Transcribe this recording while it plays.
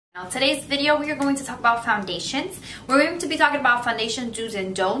Now, today's video, we are going to talk about foundations. We're going to be talking about foundation do's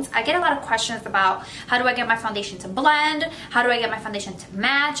and don'ts. I get a lot of questions about how do I get my foundation to blend? How do I get my foundation to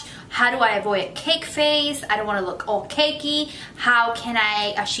match? How do I avoid a cake face? I don't want to look all cakey. How can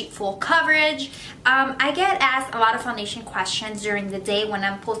I achieve full coverage? I get asked a lot of foundation questions during the day when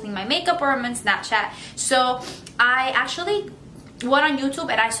I'm posting my makeup or I'm on Snapchat. So I actually went on YouTube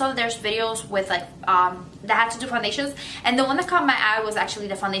and I saw that there's videos with like that had to do foundations, and the one that caught my eye was actually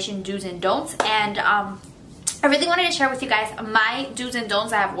the foundation do's and don'ts. And I really wanted to share with you guys my do's and don'ts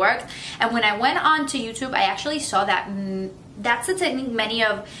that have worked. And when I went on to YouTube, I actually saw that that's the technique many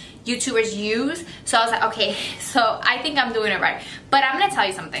of YouTubers use. So I was like, okay, so I think I'm doing it right. But I'm gonna tell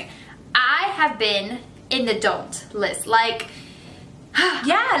you something. I have been in the don't list. Like,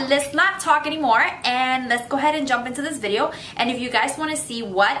 yeah, let's not talk anymore and let's go ahead and jump into this video. And if you guys want to see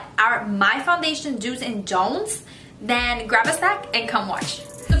what are my foundation do's and don'ts, then grab a snack and come watch.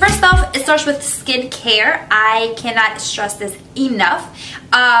 So first off, it starts with skincare. I cannot stress this enough.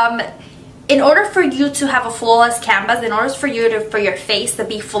 In order for you to have a flawless canvas, in order for your face to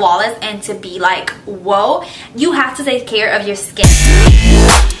be flawless and to be like, whoa, you have to take care of your skin.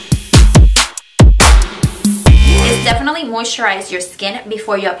 Definitely moisturize your skin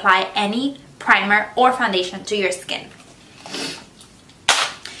before you apply any primer or foundation to your skin.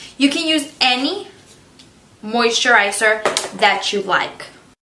 You can use any moisturizer that you like.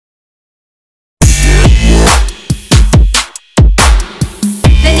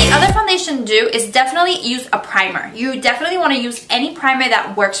 Then the other foundation do is definitely use a primer. You definitely want to use any primer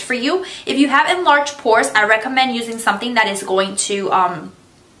that works for you. If you have enlarged pores, I recommend using something that is going to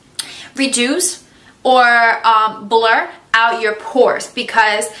reduce or blur out your pores,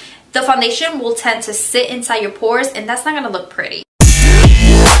 because the foundation will tend to sit inside your pores and that's not gonna look pretty.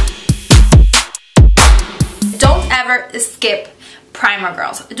 Don't ever skip primer,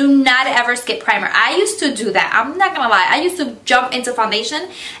 girls. Do not ever skip primer. I used to do that. I'm not gonna lie. I used to jump into foundation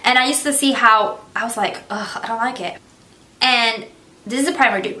and I used to see how I was like, ugh, I don't like it. And this is a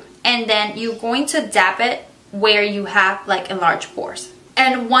primer do. And then you're going to dab it where you have like enlarged pores.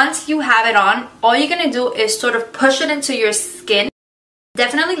 And once you have it on, all you're going to do is sort of push it into your skin.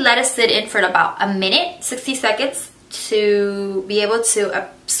 Definitely let it sit in for about a minute, 60 seconds, to be able to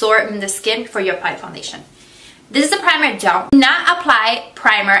absorb in the skin before you apply foundation. This is a primer don't. Do not apply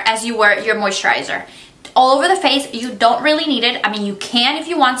primer as you wear your moisturizer. All over the face, you don't really need it. I mean, you can if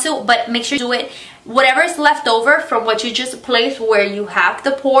you want to, but make sure you do it whatever is left over from what you just placed where you have the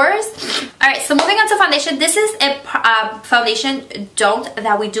pores. Alright, so moving on to foundation. This is a foundation don't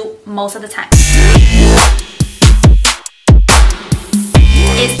that we do most of the time.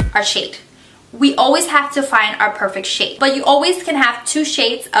 Is our shade. We always have to find our perfect shade, but you always can have two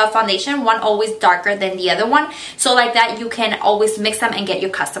shades of foundation, one always darker than the other one, so like that you can always mix them and get your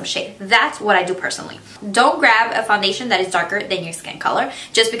custom shade. That's what I do personally. Don't grab a foundation that is darker than your skin color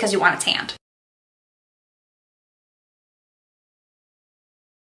just because you want a tan.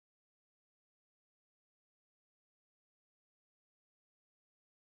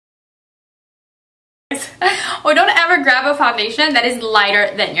 Or don't ever grab a foundation that is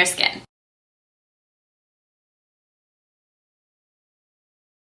lighter than your skin.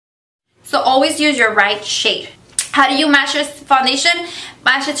 So always use your right shade. How do you match your foundation?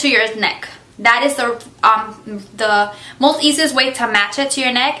 Match it to your neck. That is the most easiest way to match it to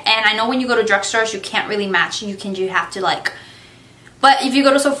your neck. And I know when you go to drugstores, you can't really match. You have to like, but if you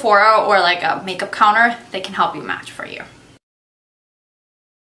go to Sephora or like a makeup counter, they can help you match for you.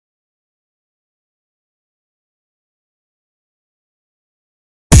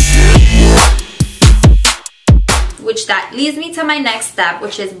 Which that leads me to my next step,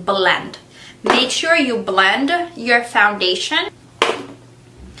 which is blend. Make sure you blend your foundation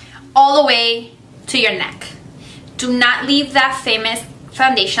all the way to your neck. Do not leave that famous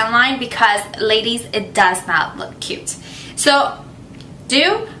foundation line because, ladies, it does not look cute. So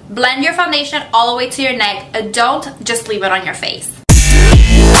do blend your foundation all the way to your neck. Don't just leave it on your face.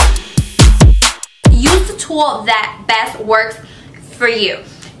 Use the tool that best works for you.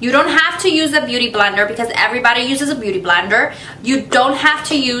 You don't have to use a beauty blender because everybody uses a beauty blender. You don't have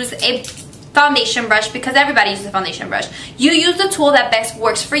to use a foundation brush because everybody uses a foundation brush. You use the tool that best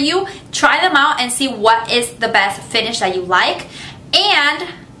works for you. Try them out and see what is the best finish that you like.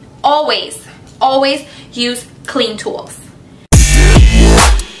 And always, always use clean tools.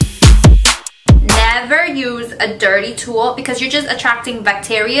 Never use a dirty tool because you're just attracting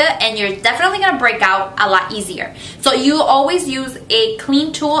bacteria and you're definitely going to break out a lot easier. So you always use a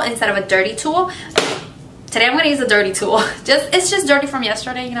clean tool instead of a dirty tool. Today I'm going to use a dirty tool. It's just dirty from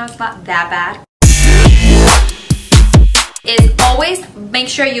yesterday, you know, it's not that bad. is always make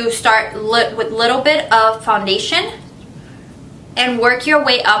sure you start with a little bit of foundation and work your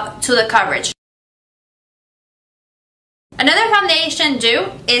way up to the coverage. Another foundation do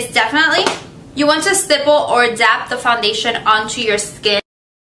is definitely you want to stipple or dab the foundation onto your skin.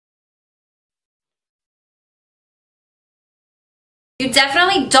 You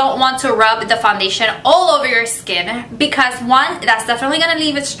definitely don't want to rub the foundation all over your skin because one, that's definitely going to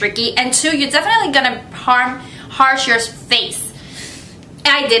leave it streaky, and two, you're definitely going to harsh your face.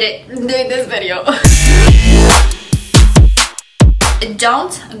 I did it doing this video.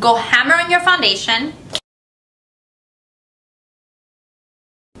 Don't go hammer on your foundation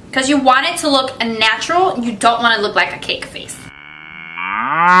because you want it to look natural. You don't want to look like a cake face.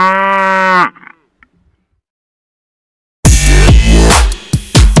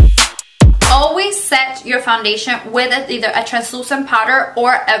 Always set your foundation with either a translucent powder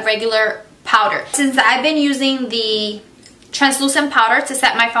or a regular powder. Since I've been using the translucent powder to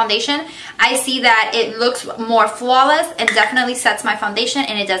set my foundation, I see that it looks more flawless and definitely sets my foundation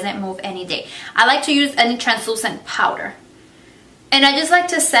and it doesn't move any day. I like to use a translucent powder. And I just like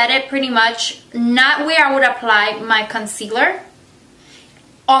to set it pretty much not where I would apply my concealer.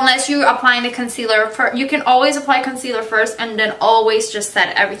 Unless you're applying the concealer first. You can always apply concealer first and then always just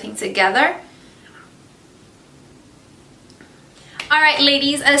set everything together. Alright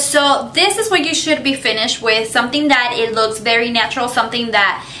ladies, so this is what you should be finished with. Something that it looks very natural, something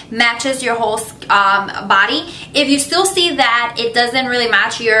that matches your whole body. If you still see that it doesn't really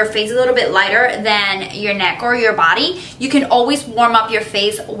match, your face a little bit lighter than your neck or your body, you can always warm up your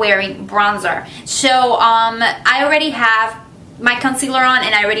face wearing bronzer. So I already have my concealer on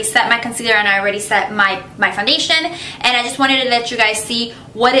and I already set my concealer and I already set my foundation, and I just wanted to let you guys see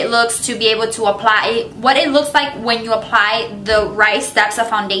what it looks to be able to apply, what it looks like when you apply the right steps of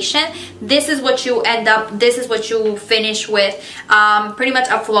foundation. This is what you end up, this is what you finish with, pretty much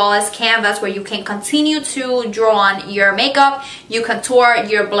a flawless canvas where you can continue to draw on your makeup, you contour,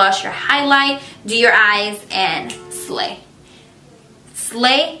 your blush, your highlight, do your eyes, and slay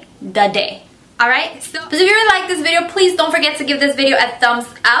the day. Alright, so if you really like this video, please don't forget to give this video a thumbs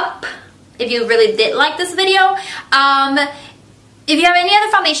up if you really did like this video. If you have any other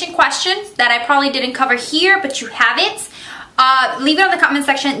foundation questions that I probably didn't cover here but you have it, leave it in the comment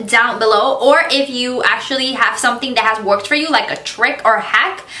section down below. Or if you actually have something that has worked for you, like a trick or a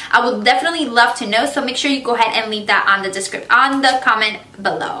hack, I would definitely love to know. So make sure you go ahead and leave that on the comment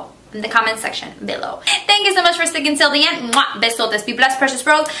below. In the comment section below. Thank you so much for sticking till the end. Mwah! Besotes, be blessed, precious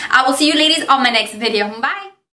pearls. I will see you ladies on my next video. Bye!